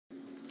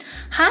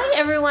Hi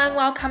everyone,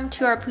 welcome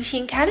to our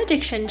Pusheen Cat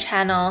Addiction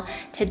channel.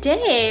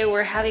 Today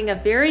we're having a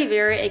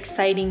very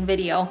exciting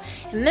video.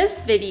 In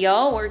this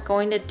video, we're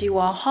going to do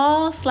a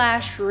haul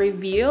 /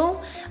 review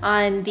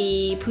on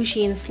the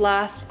Pusheen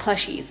Sloth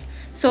plushies.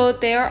 So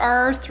there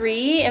are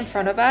 3 in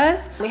front of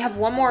us. We have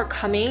one more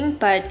coming,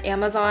 but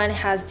Amazon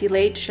has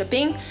delayed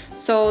shipping,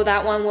 so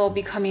that one will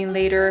be coming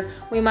later.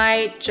 We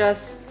might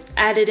just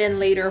add it in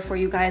later for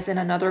you guys in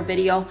another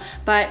video,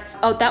 but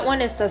oh, that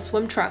one is the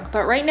swim trunk.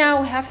 But right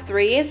now we have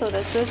 3. So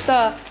this is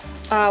the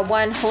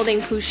one holding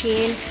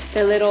Pusheen,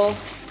 the little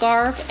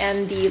scarf,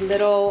 and the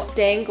little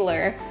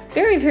dangler.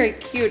 Very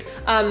cute.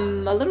 A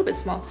little bit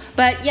small,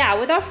 but yeah,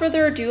 without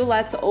further ado,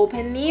 let's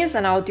open these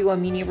and I'll do a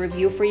mini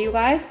review for you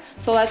guys.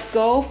 So let's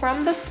go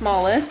from the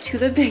smallest to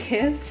the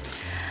biggest.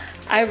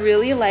 I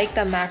really like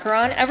the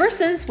Macaron. Ever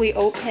since we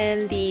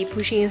opened the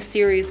Pusheen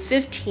Series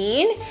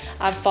 15,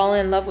 I've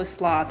fallen in love with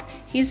Sloth.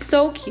 He's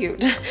so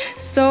cute,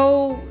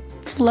 so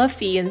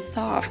fluffy and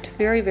soft,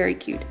 very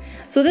cute.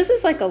 So this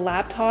is like a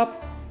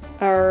laptop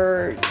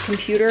or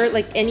computer,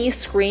 like any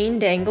screen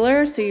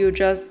dangler. So you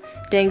just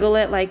dangle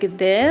it like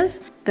this.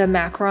 The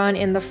Macaron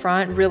in the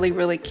front,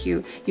 really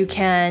cute. You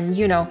can,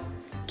 you know,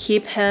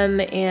 keep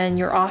him in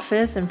your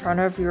office in front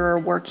of your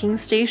working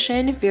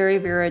station. Very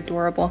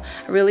adorable.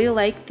 I really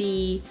like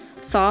the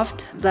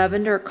soft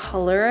lavender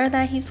color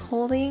that he's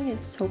holding.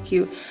 It's so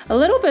cute. A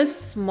little bit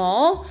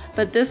small,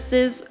 but this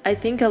is, I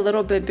think, a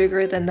little bit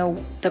bigger than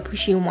the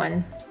Pusheen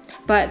one.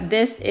 But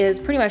this is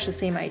pretty much the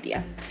same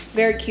idea.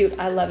 Very cute.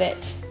 I love it.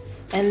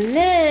 And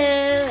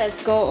then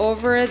let's go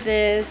over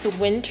this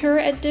winter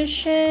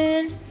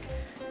edition.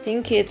 I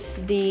think it's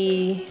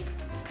the...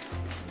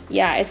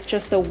 yeah, it's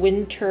just the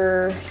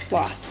winter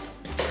sloth.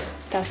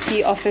 That's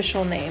the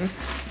official name.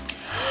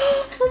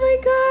 Oh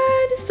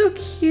my god, so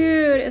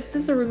cute. Is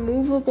this a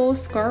removable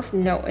scarf?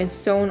 No, it's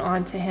sewn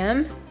onto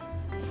him,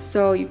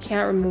 so you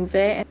can't remove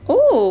it.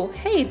 Oh,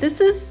 hey,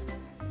 this is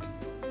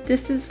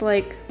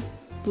like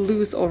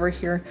loose over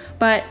here,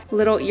 but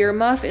little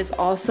earmuff is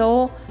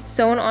also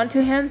sewn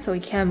onto him, so he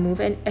can't move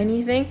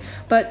anything.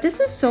 But this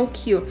is so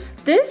cute.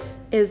 This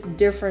is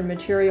different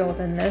material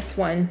than this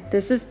one.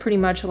 This is pretty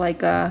much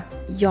like a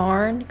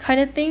yarn kind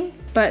of thing,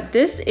 but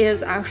this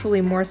is actually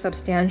more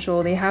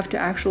substantial. They have to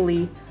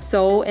actually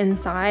sew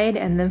inside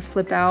and then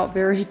flip out.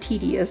 Very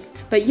tedious,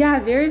 but yeah,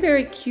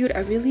 very cute. I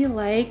really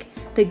like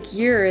the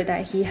gear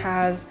that he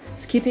has.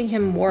 It's keeping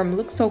him warm. It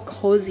looks so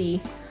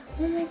cozy.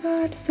 Oh my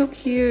god, so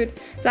cute.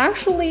 It's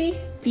actually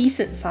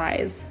decent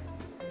size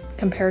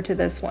compared to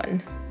this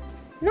one.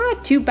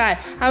 Not too bad.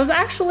 I was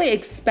actually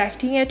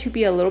expecting it to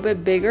be a little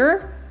bit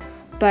bigger,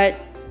 but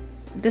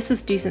this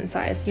is decent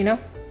size, you know?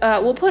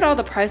 We'll put all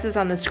the prices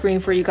on the screen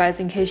for you guys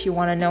in case you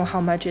want to know how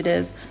much it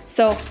is.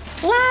 So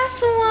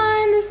last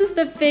one, this is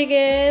the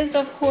biggest,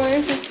 of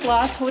course, the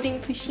Sloth holding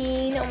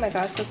Pusheen. Oh my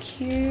god, so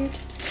cute.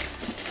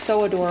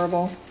 So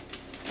adorable.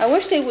 I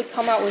wish they would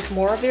come out with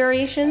more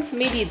variations.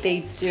 Maybe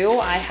they do.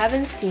 I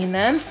haven't seen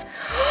them.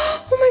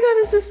 Oh my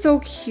god, this is so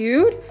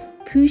cute.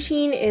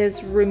 Pusheen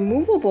is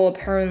removable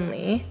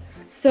apparently.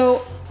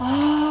 So,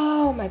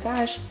 oh my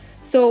gosh.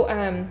 So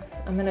I'm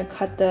gonna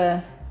cut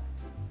the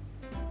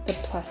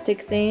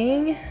plastic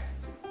thing.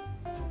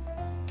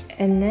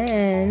 And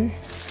then,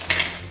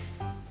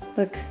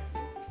 look,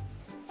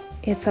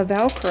 it's a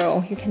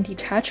Velcro. You can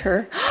detach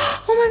her.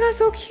 Oh my god,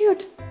 so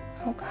cute.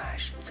 Oh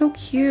gosh, so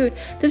cute.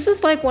 This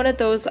is like one of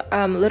those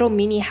little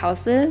mini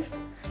houses.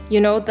 You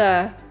know,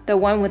 the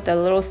one with the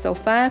little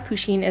sofa.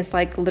 Pusheen is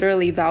like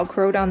literally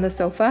Velcroed on the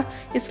sofa.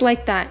 It's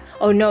like that.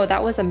 Oh no,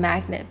 that was a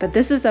magnet, but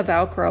this is a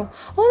Velcro.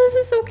 Oh,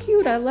 this is so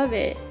cute. I love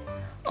it.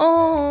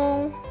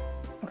 Oh.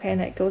 Okay,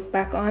 and it goes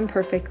back on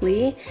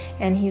perfectly.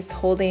 And he's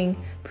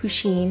holding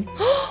Pusheen.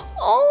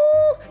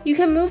 Oh, you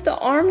can move the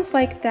arms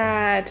like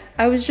that.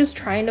 I was just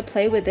trying to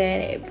play with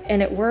it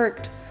and it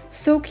worked.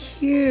 So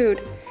cute.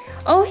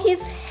 Oh, his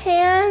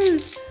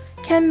hands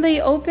can be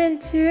open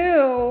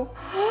too.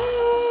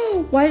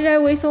 Why did I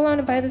wait so long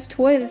to buy this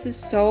toy? This is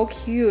so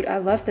cute. I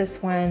love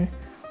this one.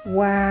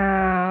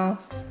 Wow.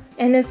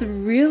 And it's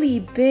really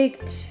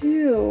big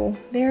too.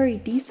 Very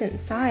decent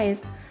size.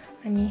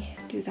 Let me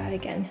do that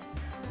again.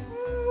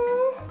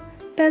 Oh,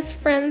 best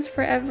friends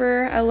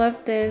forever. I love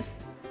this.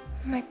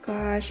 Oh my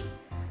gosh.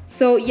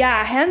 So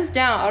yeah, hands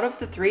down, out of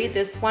the 3,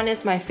 this one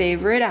is my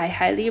favorite. I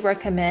highly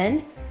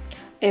recommend.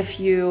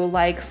 If you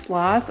like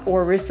Sloth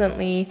or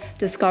recently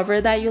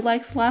discovered that you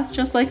like Sloth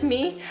just like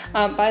me,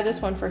 buy this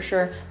one for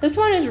sure. This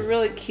one is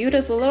really cute.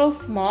 It's a little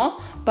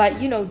small,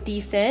 but you know,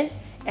 decent.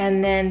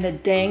 And then the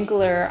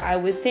dangler, I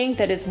would think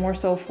that it's more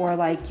so for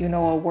like, you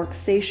know, a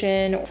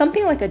workstation,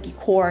 something like a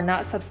decor,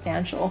 not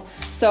substantial.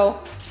 So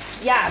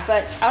yeah,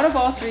 but out of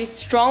all 3,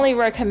 strongly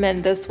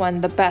recommend this one,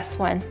 the best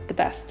one, the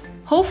best.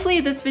 Hopefully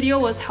this video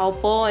was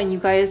helpful and you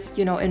guys,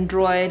 you know,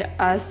 enjoyed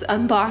us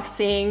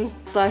unboxing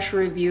 /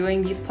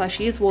 reviewing these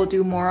plushies. We'll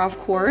do more, of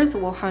course.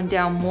 We'll hunt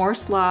down more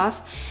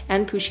Sloth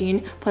and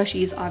Pusheen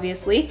plushies,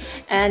 obviously.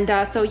 And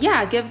so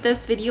yeah, give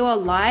this video a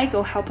like.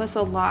 It'll help us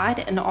a lot.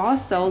 And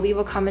also leave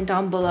a comment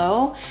down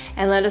below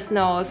and let us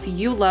know if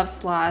you love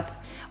Sloth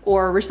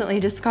or recently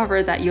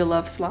discovered that you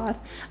love sloth,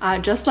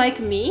 just like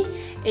me.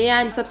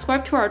 And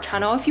subscribe to our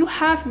channel if you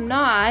have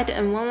not.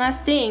 And one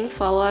last thing,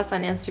 follow us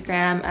on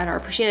Instagram at our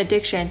Pusheen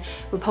Addiction.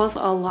 We post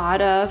a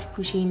lot of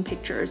Pusheen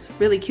pictures,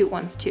 really cute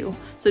ones too.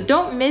 So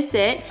don't miss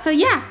it. So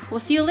yeah, we'll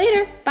see you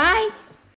later. Bye.